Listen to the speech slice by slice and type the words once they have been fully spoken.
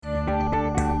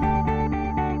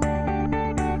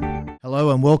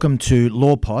Hello and welcome to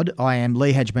LawPod. I am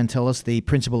Lee Hadjimantelis, the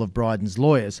principal of Bryden's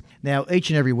Lawyers. Now, each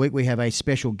and every week we have a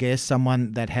special guest,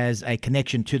 someone that has a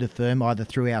connection to the firm, either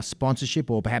through our sponsorship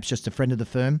or perhaps just a friend of the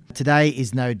firm. Today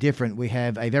is no different. We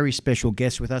have a very special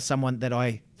guest with us, someone that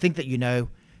I think that you know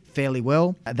fairly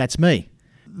well. That's me.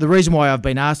 The reason why I've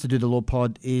been asked to do the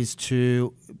LawPod is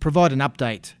to provide an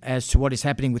update as to what is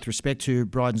happening with respect to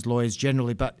Bryden's Lawyers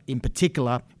generally, but in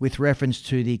particular with reference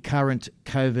to the current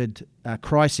COVID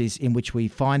crisis in which we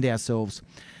find ourselves.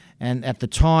 And at the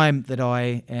time that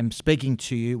I am speaking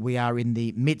to you, we are in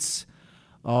the midst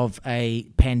of a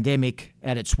pandemic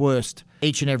at its worst.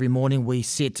 Each and every morning we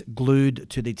sit glued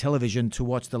to the television to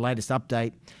watch the latest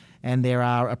update, and there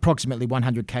are approximately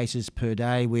 100 cases per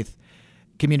day with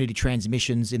community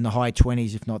transmissions in the high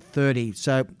 20s, if not 30.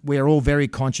 So we are all very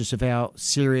conscious of how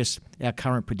serious our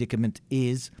current predicament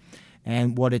is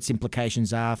and what its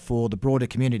implications are for the broader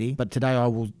community. But today I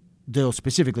will deal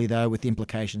specifically, though, with the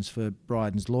implications for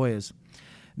Bryden's Lawyers.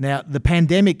 Now, the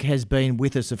pandemic has been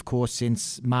with us, of course,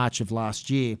 since March of last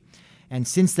year. And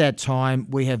since that time,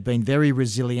 we have been very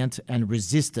resilient and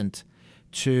resistant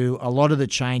to a lot of the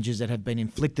changes that have been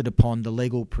inflicted upon the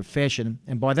legal profession.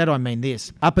 And by that I mean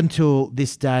this. Up until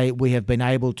this day, we have been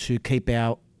able to keep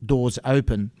our doors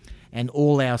open and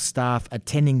all our staff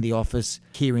attending the office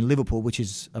here in Liverpool, which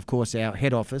is, of course, our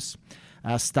head office,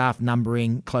 staff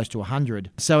numbering close to 100.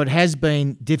 So it has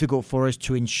been difficult for us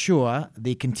to ensure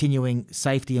the continuing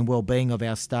safety and well-being of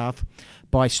our staff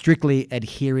by strictly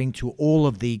adhering to all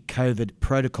of the COVID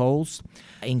protocols,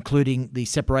 including the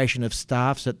separation of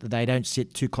staff so that they don't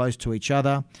sit too close to each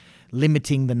other,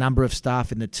 limiting the number of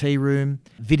staff in the tea room,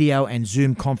 video and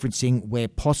Zoom conferencing where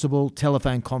possible,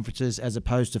 telephone conferences as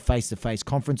opposed to face-to-face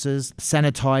conferences,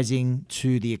 sanitising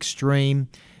to the extreme,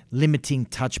 limiting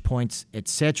touch points,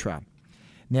 etc.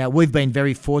 Now, we've been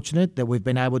very fortunate that we've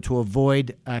been able to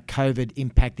avoid COVID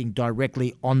impacting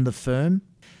directly on the firm,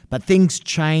 but things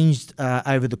changed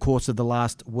over the course of the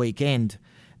last weekend.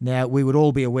 Now, we would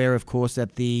all be aware, of course,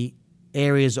 that the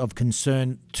areas of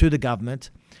concern to the government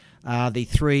are the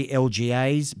three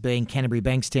LGAs, being Canterbury,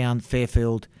 Bankstown,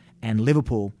 Fairfield and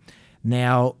Liverpool.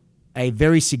 Now, a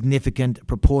very significant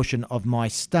proportion of my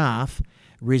staff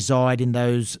reside in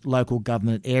those local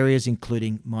government areas,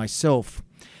 including myself.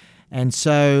 And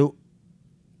so,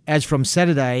 as from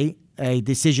Saturday, a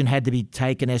decision had to be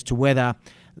taken as to whether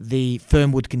the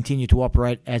firm would continue to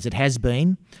operate as it has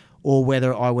been, or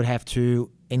whether I would have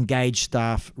to engage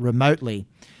staff remotely.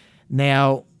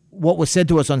 Now, what was said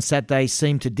to us on Saturday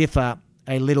seemed to differ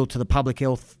a little to the public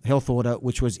health order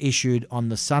which was issued on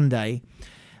the Sunday,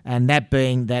 and that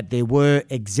being that there were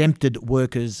exempted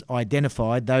workers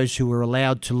identified, those who were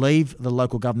allowed to leave the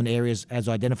local government areas as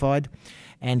identified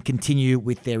and continue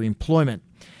with their employment.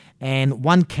 And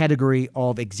one category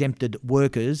of exempted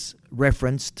workers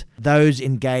referenced those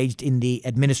engaged in the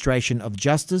administration of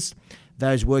justice,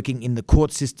 those working in the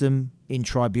court system, in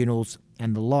tribunals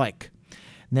and the like.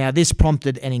 Now, this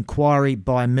prompted an inquiry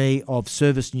by me of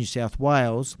Service New South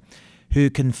Wales, who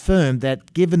confirmed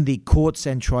that given the courts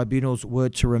and tribunals were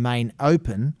to remain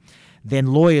open, then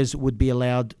lawyers would be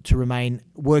allowed to remain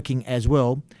working as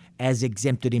well as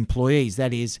exempted employees.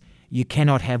 That is, you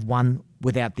cannot have one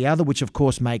without the other, which of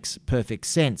course makes perfect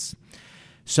sense.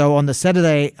 So on the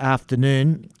Saturday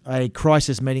afternoon, a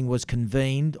crisis meeting was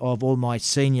convened of all my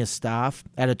senior staff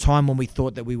at a time when we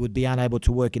thought that we would be unable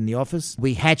to work in the office.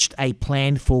 We hatched a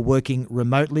plan for working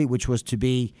remotely, which was to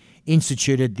be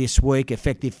instituted this week,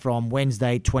 effective from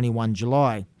Wednesday, 21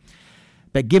 July.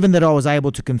 But given that I was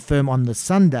able to confirm on the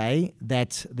Sunday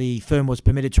that the firm was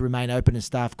permitted to remain open and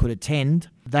staff could attend,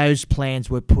 those plans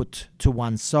were put to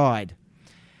one side.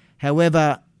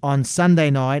 However, on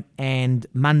Sunday night and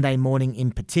Monday morning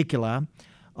in particular,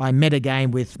 I met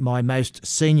again with my most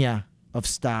senior of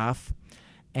staff,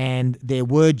 and there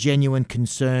were genuine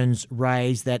concerns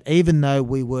raised that even though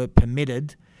we were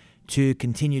permitted to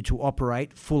continue to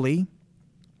operate fully,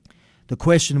 the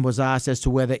question was asked as to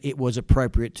whether it was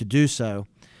appropriate to do so.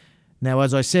 Now,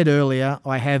 as I said earlier,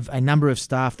 I have a number of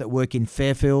staff that work in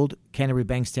Fairfield, Canterbury,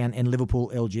 Bankstown and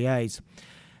Liverpool LGAs,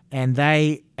 and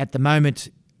they, at the moment,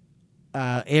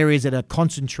 areas that are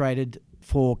concentrated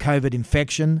for COVID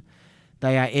infection.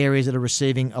 They are areas that are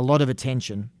receiving a lot of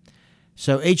attention.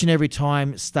 So each and every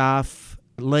time staff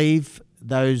leave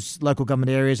those local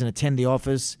government areas and attend the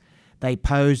office, they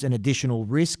pose an additional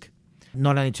risk,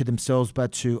 not only to themselves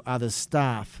but to other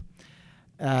staff.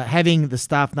 Having the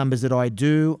staff numbers that I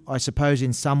do, I suppose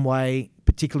in some way,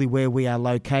 particularly where we are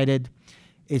located,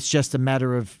 it's just a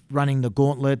matter of running the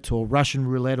gauntlet or Russian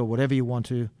roulette or whatever you want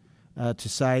to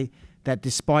say, that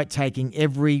despite taking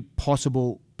every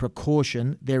possible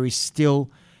precaution, there is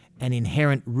still an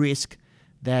inherent risk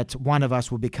that one of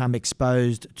us will become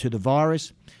exposed to the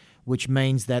virus, which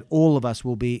means that all of us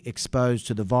will be exposed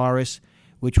to the virus,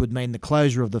 which would mean the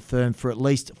closure of the firm for at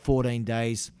least 14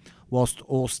 days whilst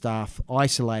all staff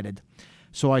isolated.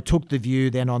 So I took the view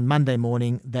then on Monday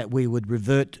morning that we would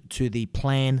revert to the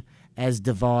plan as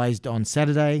devised on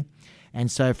Saturday. And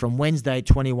so from Wednesday,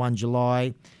 21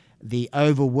 July, the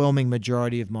overwhelming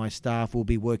majority of my staff will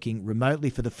be working remotely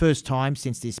for the first time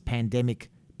since this pandemic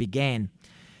began.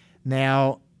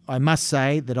 Now, I must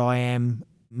say that I am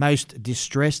most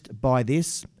distressed by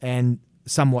this and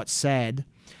somewhat sad.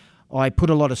 I put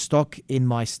a lot of stock in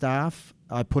my staff.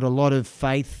 I put a lot of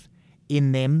faith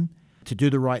in them to do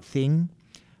the right thing.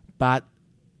 But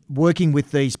working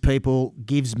with these people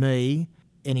gives me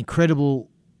an incredible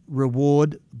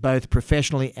reward, both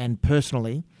professionally and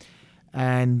personally.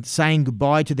 And saying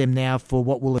goodbye to them now for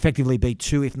what will effectively be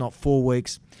 2, if not 4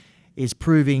 weeks, is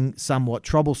proving somewhat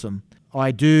troublesome.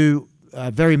 I do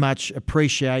very much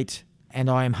appreciate and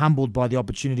I am humbled by the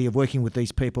opportunity of working with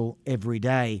these people every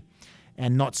day,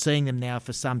 and not seeing them now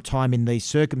for some time in these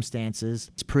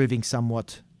circumstances is proving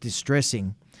somewhat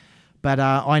distressing. But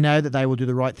I know that they will do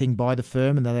the right thing by the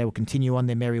firm and that they will continue on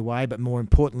their merry way, but more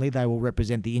importantly, they will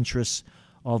represent the interests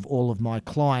of all of my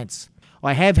clients.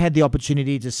 I have had the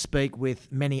opportunity to speak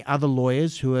with many other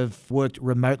lawyers who have worked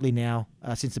remotely now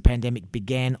since the pandemic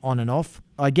began, on and off.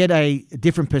 I get a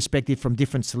different perspective from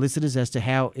different solicitors as to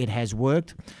how it has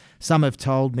worked. Some have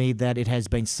told me that it has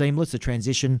been seamless, the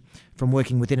transition from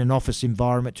working within an office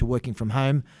environment to working from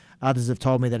home. Others have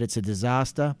told me that it's a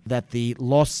disaster, that the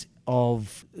loss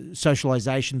of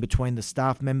socialisation between the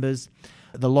staff members,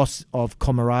 the loss of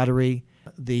camaraderie,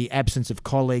 the absence of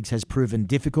colleagues has proven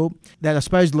difficult. That, I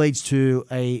suppose, leads to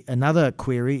another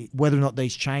query, whether or not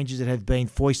these changes that have been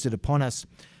foisted upon us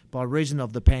by reason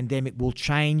of the pandemic will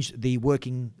change the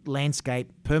working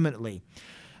landscape permanently.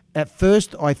 At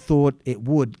first, I thought it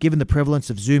would, given the prevalence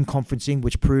of Zoom conferencing,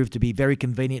 which proved to be very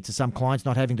convenient to some clients,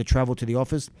 not having to travel to the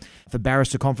office, for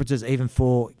barrister conferences, even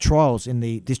for trials in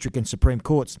the district and Supreme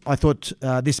Courts. I thought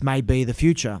this may be the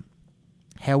future.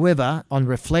 However, on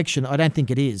reflection, I don't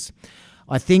think it is.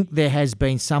 I think there has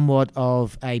been somewhat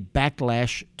of a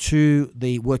backlash to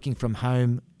the working from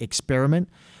home experiment.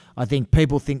 I think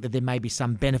people think that there may be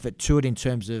some benefit to it in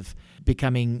terms of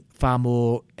becoming far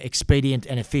more expedient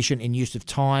and efficient in use of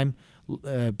time,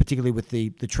 particularly with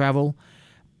the travel.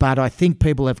 But I think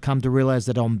people have come to realise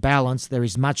that on balance, there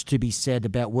is much to be said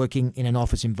about working in an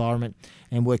office environment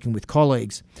and working with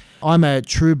colleagues. I'm a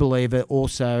true believer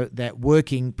also that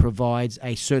working provides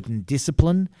a certain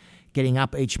discipline, getting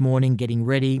up each morning, getting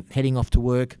ready, heading off to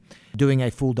work, doing a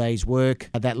full day's work,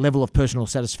 that level of personal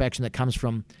satisfaction that comes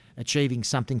from achieving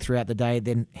something throughout the day,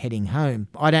 then heading home.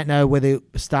 I don't know whether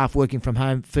staff working from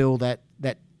home feel that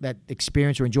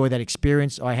experience or enjoy that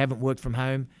experience. I haven't worked from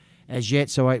home as yet,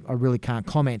 so I really can't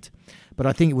comment. But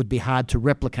I think it would be hard to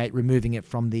replicate removing it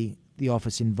from the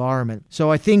office environment. So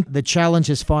I think the challenge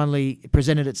has finally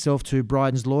presented itself to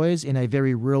Bryden's lawyers in a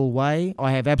very real way.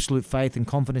 I have absolute faith and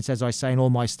confidence, as I say, in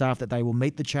all my staff that they will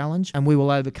meet the challenge and we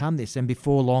will overcome this, and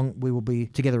before long we will be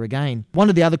together again. One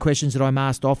of the other questions that I'm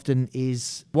asked often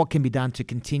is what can be done to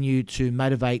continue to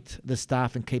motivate the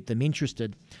staff and keep them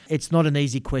interested. It's not an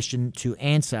easy question to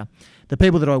answer. The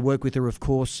people that I work with are, of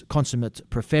course, consummate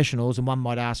professionals, and one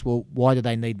might ask, well, why do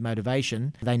they need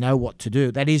motivation? They know what to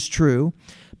do. That is true,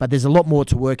 but there's a lot more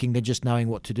to working than just knowing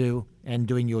what to do and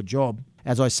doing your job.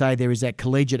 As I say, there is that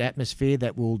collegiate atmosphere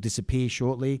that will disappear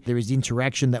shortly. There is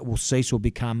interaction that will cease or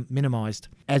become minimised.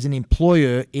 As an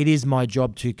employer, it is my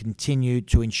job to continue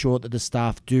to ensure that the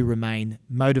staff do remain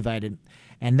motivated.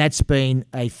 And that's been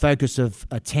a focus of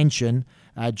attention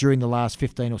during the last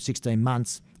 15 or 16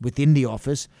 months within the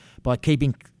office, by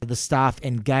keeping the staff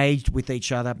engaged with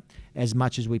each other as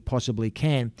much as we possibly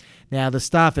can. Now, the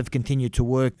staff have continued to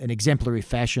work in exemplary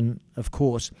fashion, of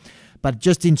course, but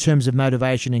just in terms of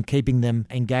motivation and keeping them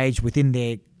engaged within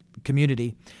their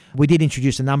community, we did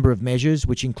introduce a number of measures,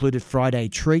 which included Friday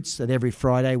treats, that every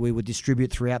Friday we would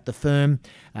distribute throughout the firm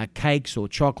cakes or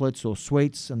chocolates or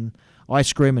sweets and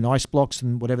ice cream and ice blocks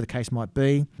and whatever the case might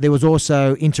be. There was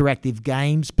also interactive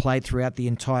games played throughout the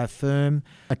entire firm.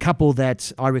 A couple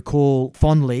that I recall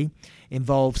fondly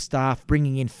involved staff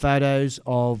bringing in photos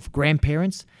of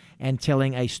grandparents and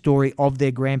telling a story of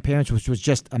their grandparents, which was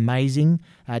just amazing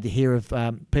to hear of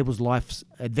people's life's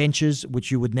adventures,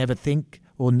 which you would never think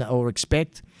or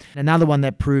expect. Another one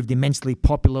that proved immensely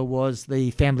popular was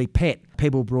the family pet.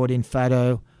 People brought in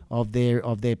photo of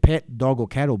their pet, dog or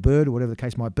cat or bird or whatever the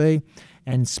case might be,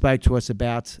 and spoke to us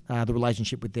about the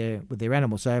relationship with their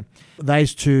animal. So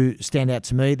those two stand out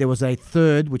to me. There was a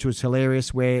third, which was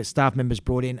hilarious, where staff members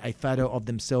brought in a photo of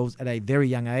themselves at a very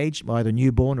young age, either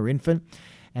newborn or infant,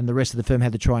 and the rest of the firm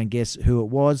had to try and guess who it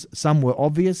was. Some were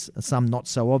obvious, some not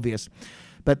so obvious.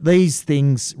 But these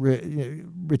things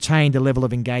retained a level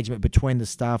of engagement between the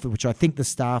staff, which I think the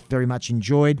staff very much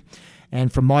enjoyed.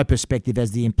 And from my perspective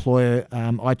as the employer,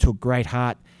 I took great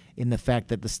heart in the fact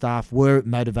that the staff were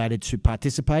motivated to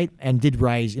participate and did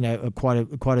raise,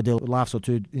 quite a deal of laughs or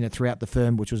two, throughout the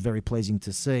firm, which was very pleasing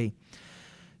to see.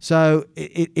 So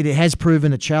it has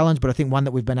proven a challenge, but I think one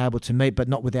that we've been able to meet, but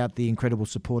not without the incredible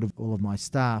support of all of my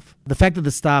staff. The fact that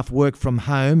the staff work from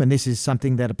home, and this is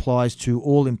something that applies to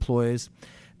all employers,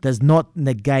 does not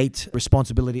negate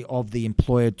responsibility of the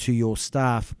employer to your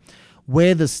staff.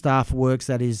 Where the staff works,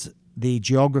 that is, the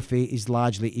geography is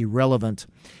largely irrelevant.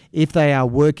 If they are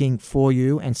working for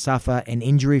you and suffer an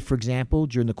injury, for example,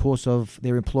 during the course of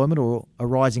their employment or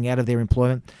arising out of their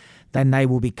employment, then they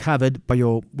will be covered by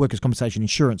your workers' compensation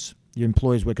insurance. Your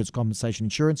employer's workers' compensation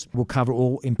insurance will cover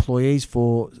all employees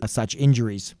for such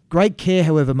injuries. Great care,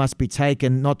 however, must be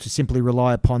taken not to simply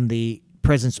rely upon the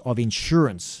presence of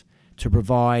insurance to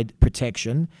provide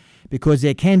protection, because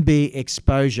there can be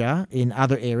exposure in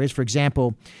other areas. For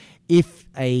example, if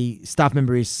a staff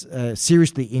member is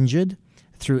seriously injured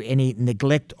through any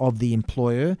neglect of the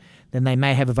employer, then they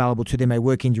may have available to them a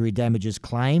work injury damages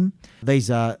claim. These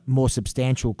are more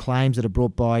substantial claims that are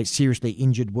brought by seriously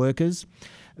injured workers.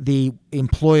 The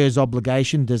employer's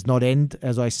obligation does not end,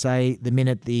 as I say, the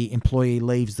minute the employee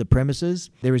leaves the premises.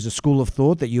 There is a school of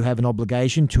thought that you have an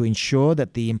obligation to ensure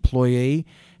that the employee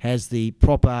has the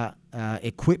proper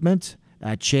equipment,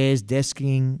 chairs,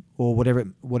 desking, or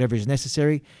whatever is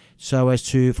necessary, so as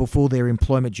to fulfil their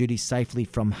employment duties safely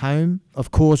from home.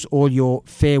 Of course, all your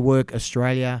Fair Work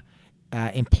Australia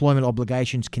employment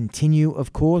obligations continue,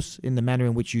 of course, in the manner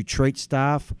in which you treat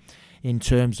staff in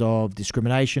terms of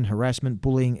discrimination, harassment,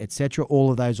 bullying, etc. All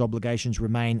of those obligations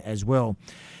remain as well.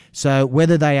 So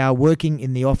whether they are working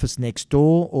in the office next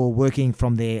door or working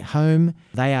from their home,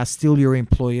 they are still your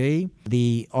employee.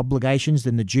 The obligations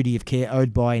and the duty of care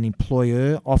owed by an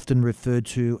employer, often referred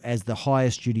to as the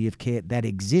highest duty of care that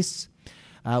exists,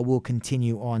 will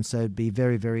continue on. So be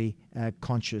very, very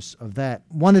conscious of that.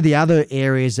 One of the other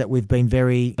areas that we've been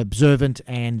very observant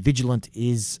and vigilant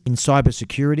is in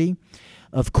cybersecurity.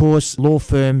 Of course, law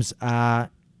firms are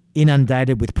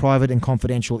inundated with private and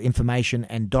confidential information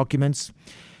and documents,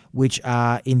 which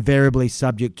are invariably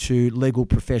subject to legal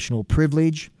professional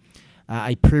privilege,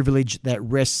 a privilege that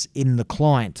rests in the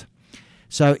client.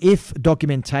 So if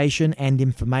documentation and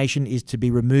information is to be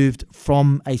removed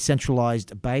from a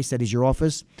centralised base, that is your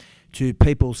office, to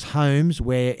people's homes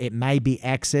where it may be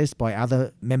accessed by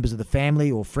other members of the family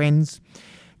or friends,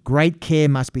 great care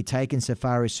must be taken so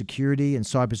far as security and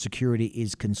cybersecurity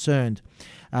is concerned.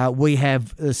 We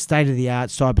have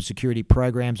state-of-the-art cybersecurity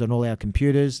programs on all our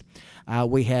computers.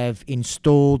 We have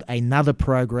installed another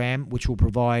program which will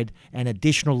provide an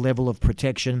additional level of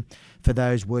protection for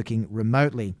those working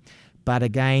remotely. But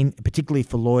again, particularly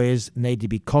for lawyers, need to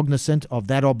be cognizant of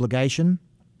that obligation,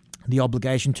 the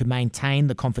obligation to maintain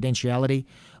the confidentiality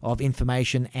of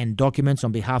information and documents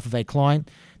on behalf of a client.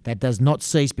 That does not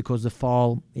cease because the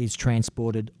file is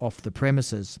transported off the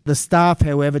premises. The staff,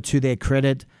 however, to their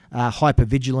credit, are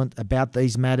hyper-vigilant about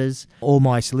these matters. All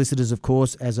my solicitors, of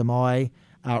course, as am I,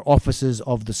 are officers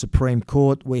of the Supreme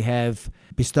Court. We have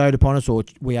bestowed upon us, or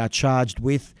we are charged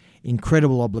with,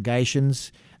 incredible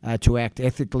obligations to act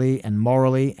ethically and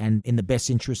morally and in the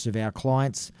best interests of our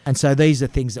clients. And so these are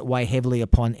things that weigh heavily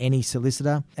upon any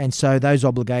solicitor. And so those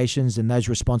obligations and those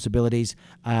responsibilities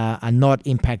are not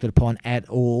impacted upon at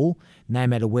all, no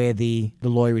matter where the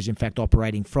lawyer is in fact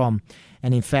operating from.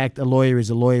 And in fact, a lawyer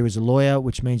is a lawyer is a lawyer,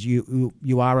 which means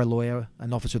you are a lawyer,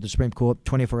 an officer of the Supreme Court,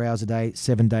 24 hours a day,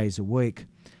 7 days a week.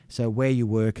 So where you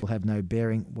work will have no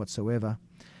bearing whatsoever.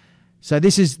 So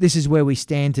this is where we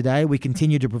stand today. We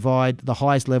continue to provide the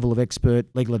highest level of expert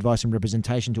legal advice and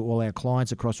representation to all our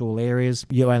clients across all areas.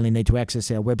 You only need to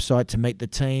access our website to meet the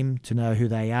team, to know who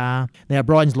they are. Now,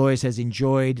 Bryden's Lawyers has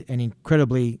enjoyed an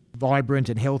incredibly vibrant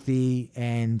and healthy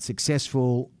and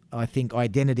successful, I think,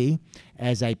 identity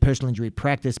as a personal injury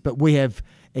practice, but we have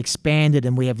expanded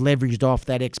and we have leveraged off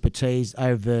that expertise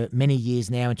over many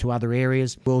years now into other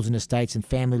areas, wills and estates and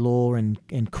family law and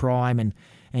crime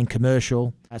and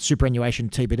commercial, superannuation,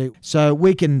 TPD. So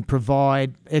we can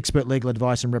provide expert legal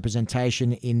advice and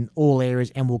representation in all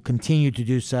areas and will continue to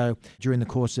do so during the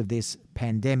course of this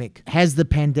pandemic. Has the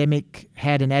pandemic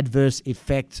had an adverse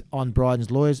effect on Bryden's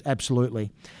lawyers?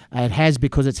 Absolutely. It has,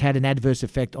 because it's had an adverse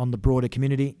effect on the broader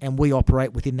community, and we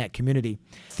operate within that community.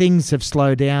 Things have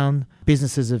slowed down.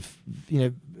 Businesses have,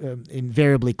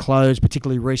 invariably closed,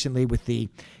 particularly recently with the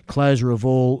closure of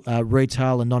all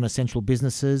retail and non-essential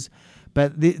businesses.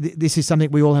 But this is something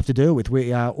we all have to deal with.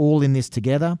 We are all in this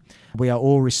together. We are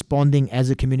all responding as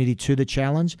a community to the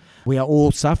challenge. We are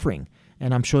all suffering,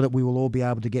 and I'm sure that we will all be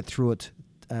able to get through it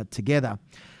together.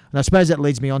 And I suppose that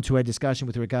leads me on to a discussion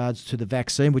with regards to the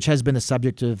vaccine, which has been a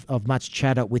subject of much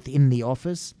chatter within the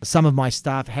office. Some of my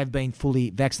staff have been fully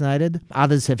vaccinated.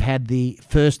 Others have had the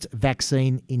first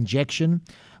vaccine injection.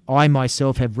 I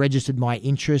myself have registered my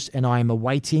interest, and I am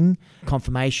awaiting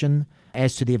confirmation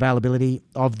as to the availability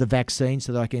of the vaccine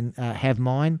so that I can have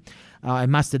mine. I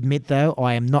must admit, though,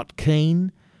 I am not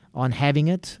keen on having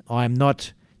it. I am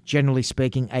not, generally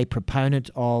speaking, a proponent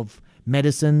of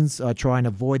medicines. I try and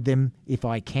avoid them if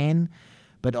I can.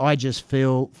 But I just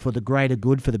feel, for the greater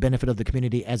good, for the benefit of the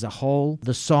community as a whole,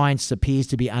 the science appears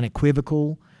to be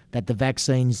unequivocal that the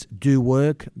vaccines do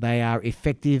work, they are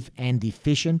effective and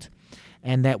efficient,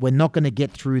 and that we're not going to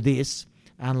get through this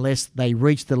unless they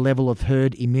reach the level of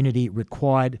herd immunity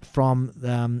required from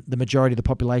the majority of the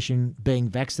population being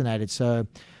vaccinated. So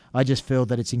I just feel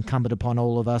that it's incumbent upon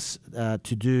all of us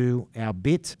to do our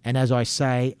bit. And as I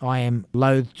say, I am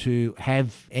loath to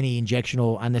have any injection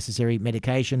or unnecessary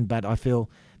medication, but I feel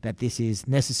that this is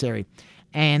necessary.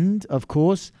 And, of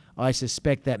course, I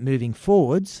suspect that moving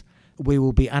forwards, we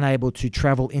will be unable to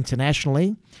travel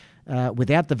internationally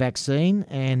without the vaccine,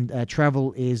 and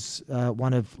travel is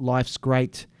one of life's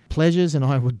great pleasures, and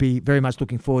I would be very much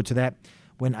looking forward to that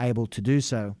when able to do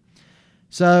so.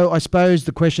 So I suppose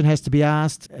the question has to be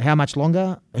asked, how much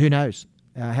longer? Who knows?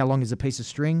 How long is a piece of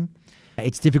string?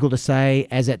 It's difficult to say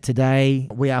as at today.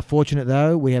 We are fortunate,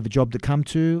 though. We have a job to come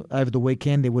to. Over the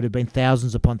weekend, there would have been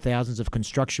thousands upon thousands of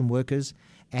construction workers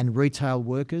and retail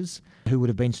workers who would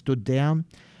have been stood down.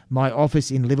 My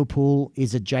office in Liverpool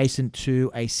is adjacent to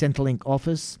a Centrelink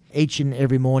office. Each and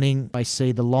every morning, I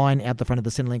see the line out the front of the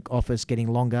Centrelink office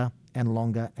getting longer and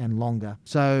longer and longer.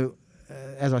 So,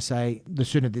 as I say, the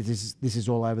sooner this is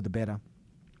all over, the better.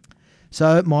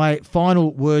 So my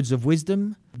final words of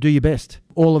wisdom: do your best.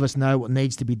 All of us know what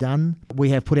needs to be done. We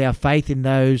have put our faith in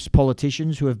those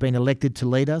politicians who have been elected to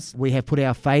lead us. We have put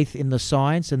our faith in the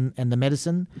science and the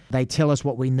medicine. They tell us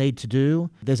what we need to do.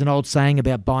 There's an old saying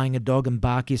about buying a dog and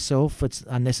bark yourself. It's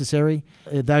unnecessary.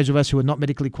 Those of us who are not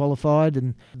medically qualified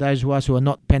and those of us who are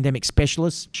not pandemic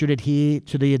specialists should adhere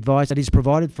to the advice that is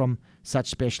provided from such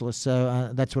specialists. So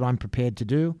that's what I'm prepared to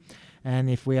do.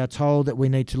 And if we are told that we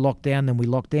need to lock down, then we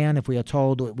lock down. If we are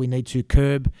told that we need to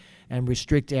curb and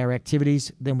restrict our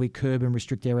activities, then we curb and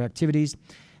restrict our activities.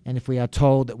 And if we are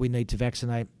told that we need to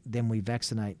vaccinate, then we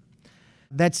vaccinate.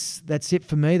 That's it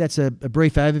for me. That's a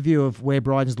brief overview of where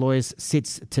Bryden's Lawyers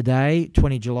sits today,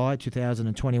 20 July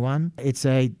 2021. It's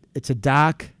a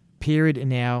dark period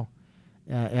in our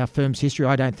firm's history.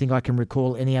 I don't think I can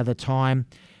recall any other time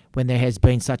when there has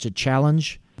been such a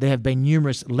challenge. There have been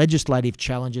numerous legislative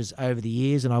challenges over the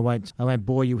years, and I won't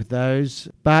bore you with those.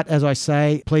 But as I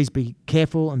say, please be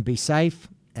careful and be safe.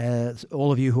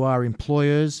 All of you who are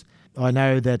employers, I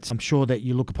know that I'm sure that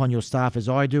you look upon your staff as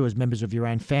I do, as members of your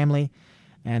own family,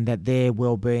 and that their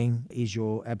well-being is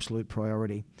your absolute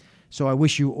priority. So I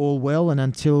wish you all well, and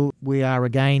until we are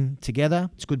again together,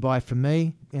 it's goodbye from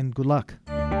me and good luck.